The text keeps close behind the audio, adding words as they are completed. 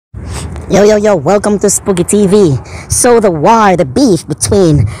Yo, welcome to Spooky TV. So the beef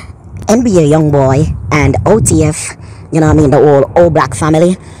between NBA Youngboy and OTF, the all black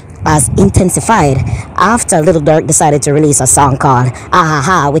family, has intensified after Little Durk decided to release a song called Ah Ha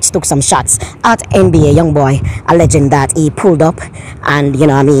Ha, which took some shots at NBA Youngboy, alleging that he pulled up and,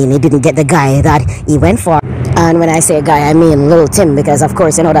 he didn't get the guy that he went for. And when I say guy, I mean Lil Tim, because of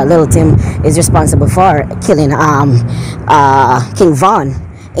course, that Lil Tim is responsible for killing King Von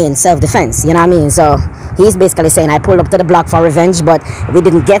in self-defense, so he's basically saying I pulled up to the block for revenge, but we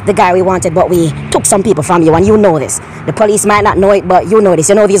didn't get the guy we wanted, but we took some people from you, and you know this. The police might not know it, but you know this.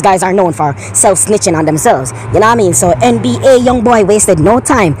 These guys are known for self-snitching on themselves, so NBA Youngboy wasted no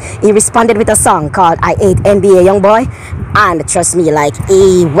time. He responded with a song called I Ate NBA Youngboy, and trust me, like,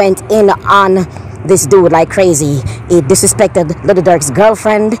 he went in on this dude like crazy. He disrespected Little Durk's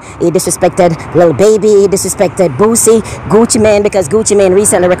girlfriend, he disrespected Lil Baby, he disrespected Boosie, Gucci Mane, because Gucci Mane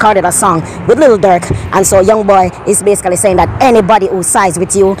recently recorded a song with Little Durk, and so Youngboy is basically saying that anybody who sides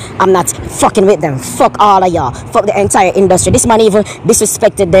with you, I'm not fucking with them. Fuck all of y'all. Fuck the entire industry. This man even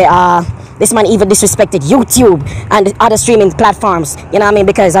disrespected YouTube and the other streaming platforms,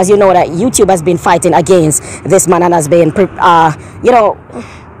 because as you know that YouTube has been fighting against this man and has been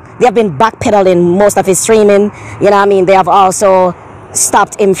they have been backpedaling most of his streaming, They have also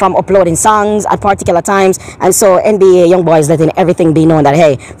stopped him from uploading songs at particular times, and so NBA Youngboy is letting everything be known that,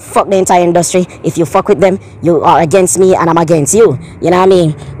 hey, fuck the entire industry. If you fuck with them, you are against me and I'm against you. He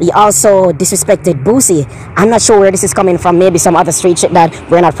also disrespected Boosie. I'm not sure where this is coming from, maybe some other street shit that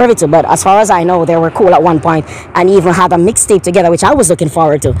we're not privy to, but as far as I know, they were cool at one point and even had a mixtape together, which I was looking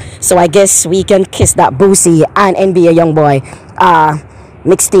forward to. So I guess we can kiss that Boosie and NBA Youngboy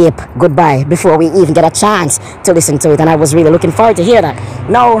mixtape goodbye before we even get a chance to listen to it, and I was really looking forward to hear that.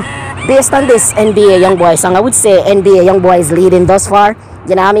 Now, based on this NBA Youngboy song, I would say NBA Youngboy is leading thus far.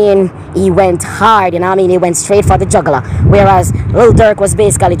 He went hard, he went straight for the juggler, whereas Lil Durk was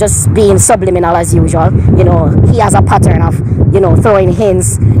basically just being subliminal as usual. He has a pattern of throwing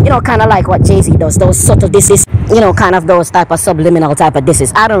hints, kind of like what Jay-Z does, those subtle disses, kind of those type of subliminal type of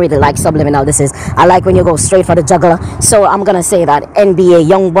disses. I don't really like subliminal disses. I like when you go straight for the juggler. So I'm gonna say that NBA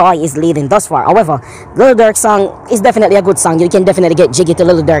Youngboy is leading thus far. However, Lil Durk's song is definitely a good song. You can definitely get jiggy to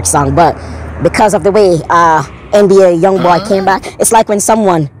Lil Durk's song, but because of the way NBA Youngboy came back, it's like when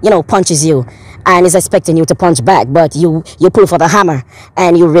someone punches you and is expecting you to punch back, but you pull for the hammer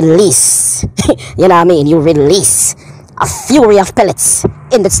and you release you release a fury of pellets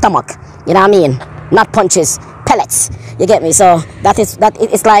in the stomach, not punches, pellets, you get me? So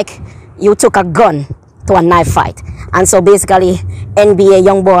it's like you took a gun to a knife fight. And so basically NBA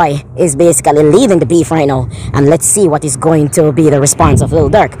Youngboy is basically leading the beef right now, and let's see what is going to be the response of Lil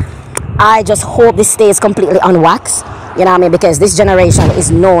Durk. I just hope this stays completely on wax, because this generation is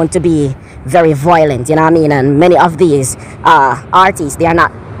known to be very violent, and many of these artists, they are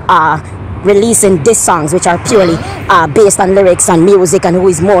not releasing diss songs which are purely based on lyrics and music, and who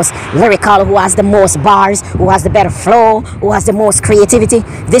is most lyrical, who has the most bars, who has the better flow, who has the most creativity.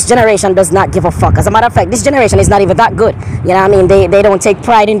 This generation does not give a fuck. As a matter of fact, this generation is not even that good. They don't take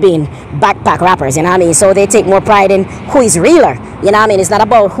pride in being backpack rappers, so they take more pride in who is realer. It's not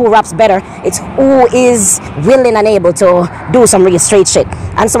about who raps better, it's who is willing and able to do some real straight shit.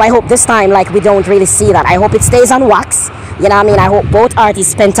 And so I hope this time, like, we don't really see that. I hope it stays on wax. I hope both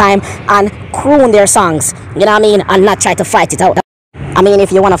artists spend time and croon their songs, and not try to fight it out.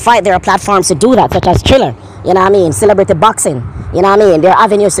 If you want to fight, there are platforms to do that, such as Thriller, celebrity boxing, there are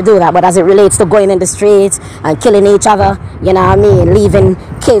avenues to do that. But as it relates to going in the streets and killing each other, leaving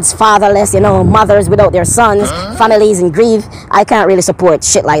kids fatherless, mothers without their sons, families in grief, I can't really support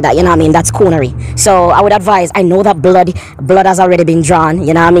shit like that, that's coonery. So I would advise, I know that blood has already been drawn,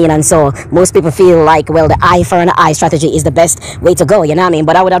 and so most people feel like, well, the eye for an eye strategy is the best way to go,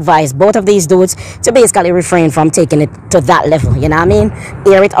 but I would advise both of these dudes to basically refrain from taking it to that level,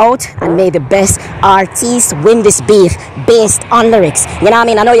 air it out, and may the best artists win this beef based on lyrics. I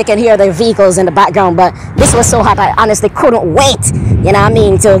know you can hear the vehicles in the background, but this was so hot I honestly couldn't wait,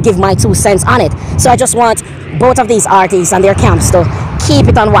 to give my 2 cents on it. So I just want both of these artists and their camps to keep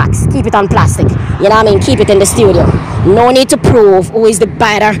it on wax, keep it on plastic, keep it in the studio. No need to prove who is the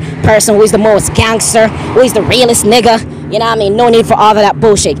better person, who is the most gangster, who is the realest nigga. No need for all of that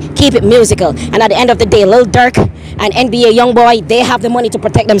bullshit. Keep it musical. And at the end of the day, Lil Durk and NBA Youngboy, they have the money to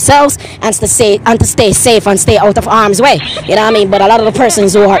protect themselves and to stay safe and stay out of harm's way. But a lot of the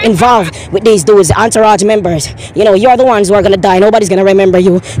persons who are involved with these dudes, the entourage members, you're the ones who are gonna die. Nobody's gonna remember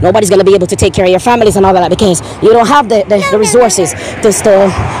you. Nobody's gonna be able to take care of your families and all of that, because you don't have the resources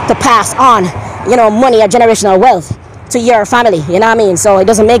to pass on, money or generational wealth to your family, you know what I mean? So it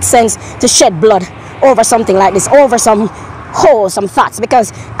doesn't make sense to shed blood over something like this, over some wholesome thoughts,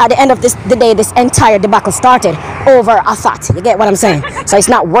 because at the end of the day, this entire debacle started over a thought. You get what I'm saying? So it's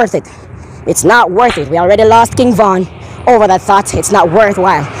not worth it. It's not worth it. We already lost King Von over that thought. It's not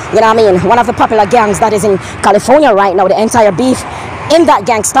worthwhile. You know what I mean? One of the popular gangs that is in California right now, the entire beef in that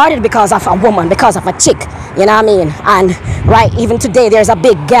gang started because of a woman, because of a chick. You know what I mean? And right, even today, there's a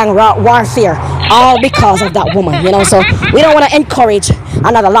big gang warfare, all because of that woman, you know? So we don't want to encourage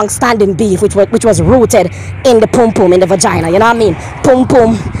another long-standing beef, which was rooted in the pum-pum, in the vagina, you know what I mean?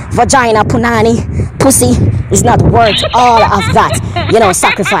 Pum-pum, vagina, punani, pussy is not worth all of that, you know,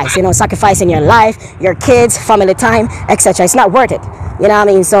 sacrifice, you know, sacrificing your life, your kids, family time, etc. It's not worth it, you know what I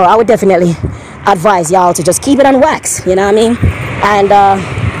mean? So I would definitely advise y'all to just keep it on wax, you know what I mean?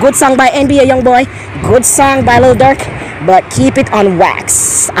 And good song by NBA Youngboy, good song by Lil Durk, but keep it on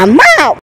wax. I'm out.